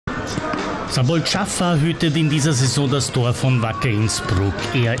Sabol Schaffer hütet in dieser Saison das Tor von Wacker Innsbruck.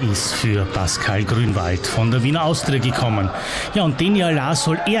 Er ist für Pascal Grünwald von der Wiener Austria gekommen. Ja, und den Jahr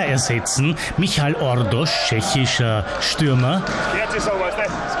soll er ersetzen. Michal Ordosch, tschechischer Stürmer.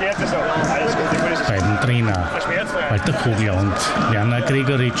 Beiden Trainer, Walter Kogler und Werner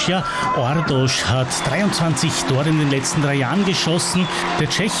Gregoritsch. Ja, Ordosch hat 23 Tore in den letzten 3 Jahren geschossen. Der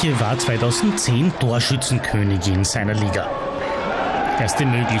Tscheche war 2010 Torschützenkönig in seiner Liga. Erste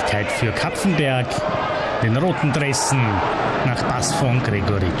Möglichkeit für Kapfenberg, den roten Dressen nach Pass von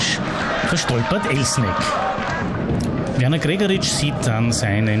Gregoritsch. Verstolpert Elsnek. Werner Gregoritsch sieht dann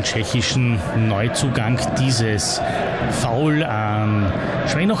seinen tschechischen Neuzugang dieses Foul an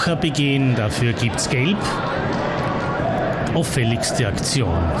Schwenocher begehen. Dafür gibt's Gelb. Auffälligste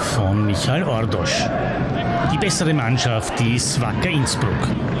Aktion von Michal Ordosch. Die bessere Mannschaft ist Wacker Innsbruck.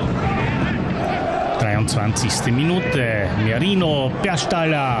 23. Minute, Merino,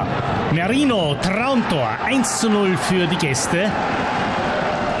 Perstaller, Merino, Traumtor, 1:0 für die Gäste.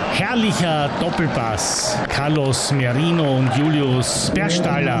 Herrlicher Doppelpass, Carlos Merino und Julius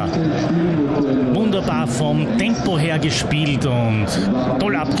Perstaller. Wunderbar vom Tempo her gespielt und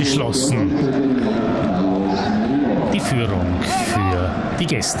toll abgeschlossen. Die Führung für die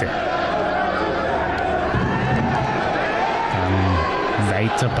Gäste.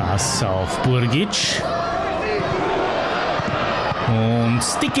 Weiter Pass auf Burgic. Und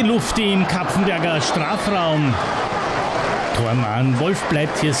dicke Luft im Kapfenberger Strafraum. Tormann Wolf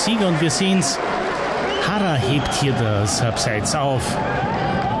bleibt hier Sieger und wir sehen's. Harrer hebt hier das Abseits auf.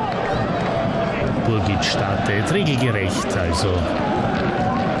 Burgic startet regelgerecht, also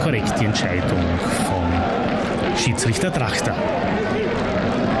korrekt die Entscheidung vom Schiedsrichter Trachter.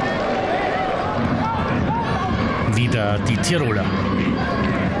 Wieder die Tiroler.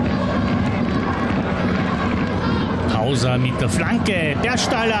 Hauser mit der Flanke.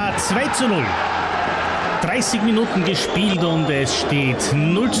 Perstaller 2:0. 30 Minuten gespielt und es steht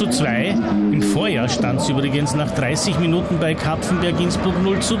 0:2. Im Vorjahr stand es übrigens nach 30 Minuten bei Kapfenberg Innsbruck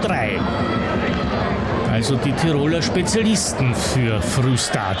 0:3. Also die Tiroler Spezialisten für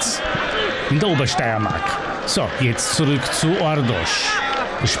Frühstarts in der Obersteiermark. So, jetzt zurück zu Ordosch.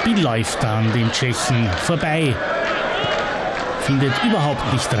 Das Spiel läuft an den Tschechen vorbei. Findet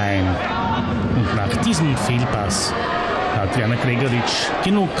überhaupt nicht rein. Und nach diesem Fehlpass hat Werner Gregoritsch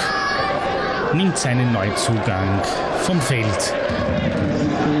genug. Nimmt seinen Neuzugang vom Feld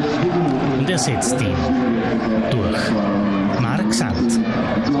und ersetzt ihn durch Mark Sand.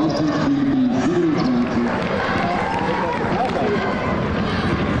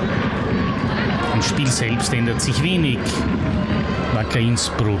 Im Spiel selbst ändert sich wenig. Wacker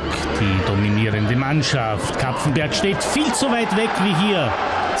Innsbruck, die dominierende Mannschaft. Kapfenberg steht viel zu weit weg wie hier.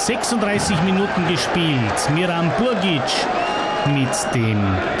 36 Minuten gespielt. Miran Burgic mit dem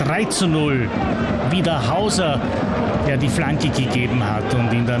 3:0. Wieder Hauser, der die Flanke gegeben hat.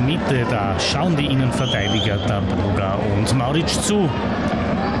 Und in der Mitte, da schauen die Innenverteidiger, der Bruder und Mauritsch zu.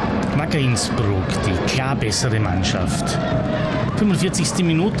 Wacker Innsbruck, die klar bessere Mannschaft. 45.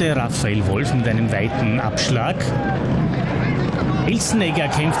 Minute, Raphael Wolf mit einem weiten Abschlag. Elsnegger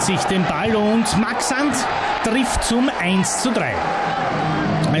kämpft sich den Ball und Max Sand trifft zum 1:3.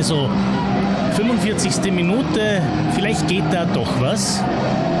 Also 45. Minute, vielleicht geht da doch was.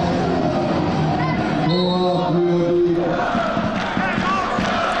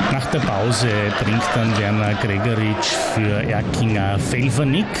 Nach der Pause bringt dann Werner Gregoritsch für Erkinger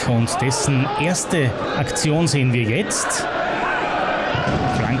Felfernick und dessen erste Aktion sehen wir jetzt.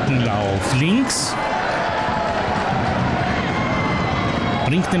 Flankenlauf links.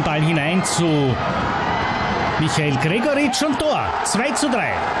 Bringt den Ball hinein zu Michael Gregoritsch und Tor.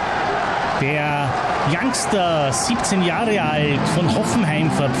 2:3. Der Youngster, 17 Jahre alt, von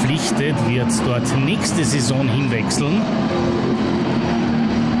Hoffenheim verpflichtet, wird dort nächste Saison hinwechseln.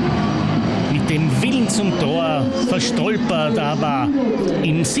 Mit dem Willen zum Tor verstolpert, aber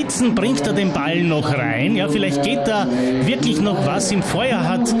im Sitzen bringt er den Ball noch rein. Ja, vielleicht geht da wirklich noch was. Im Vorjahr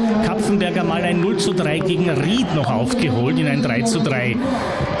hat Kapfenberger mal ein 0:3 gegen Ried noch aufgeholt, in ein 3:3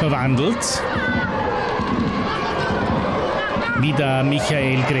 verwandelt. Wieder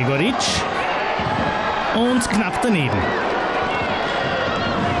Michael Gregoritsch und knapp daneben.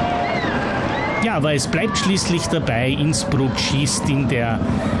 Ja, aber es bleibt schließlich dabei. Innsbruck schießt in der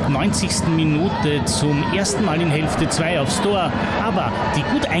 90. Minute zum ersten Mal in Hälfte 2 aufs Tor. Aber die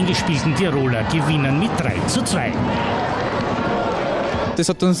gut eingespielten Tiroler gewinnen mit 3:2. Das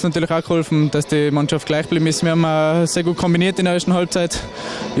hat uns natürlich auch geholfen, dass die Mannschaft gleich geblieben ist. Wir haben sehr gut kombiniert in der ersten Halbzeit.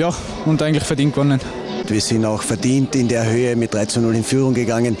 Ja, und eigentlich verdient gewonnen. Wir sind auch verdient in der Höhe mit 3:0 in Führung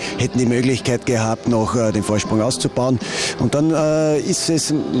gegangen, hätten die Möglichkeit gehabt, noch den Vorsprung auszubauen. Und dann ist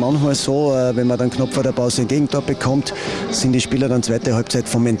es manchmal so, wenn man dann knapp vor der Pause ein Gegentor bekommt, sind die Spieler dann zweite Halbzeit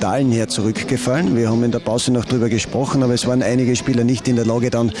vom Mentalen her zurückgefallen. Wir haben in der Pause noch darüber gesprochen, aber es waren einige Spieler nicht in der Lage,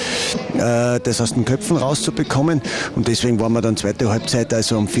 dann das aus den Köpfen rauszubekommen. Und deswegen waren wir dann zweite Halbzeit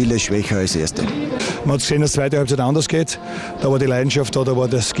also um vieles schwächer als erste. Man hat gesehen, dass die zweite Halbzeit anders geht. Da war die Leidenschaft da, da war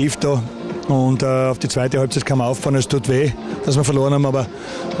das Gift da. Und auf die zweite Halbzeit kann man aufbauen, es tut weh, dass wir verloren haben. Aber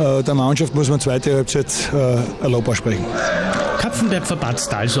der Mannschaft muss man zweite Halbzeit ein Lob aussprechen. Kapfenberg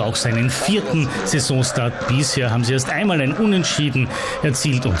verpatzt also auch seinen 4. Saisonstart. Bisher haben sie erst einmal ein Unentschieden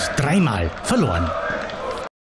erzielt und 3-mal verloren.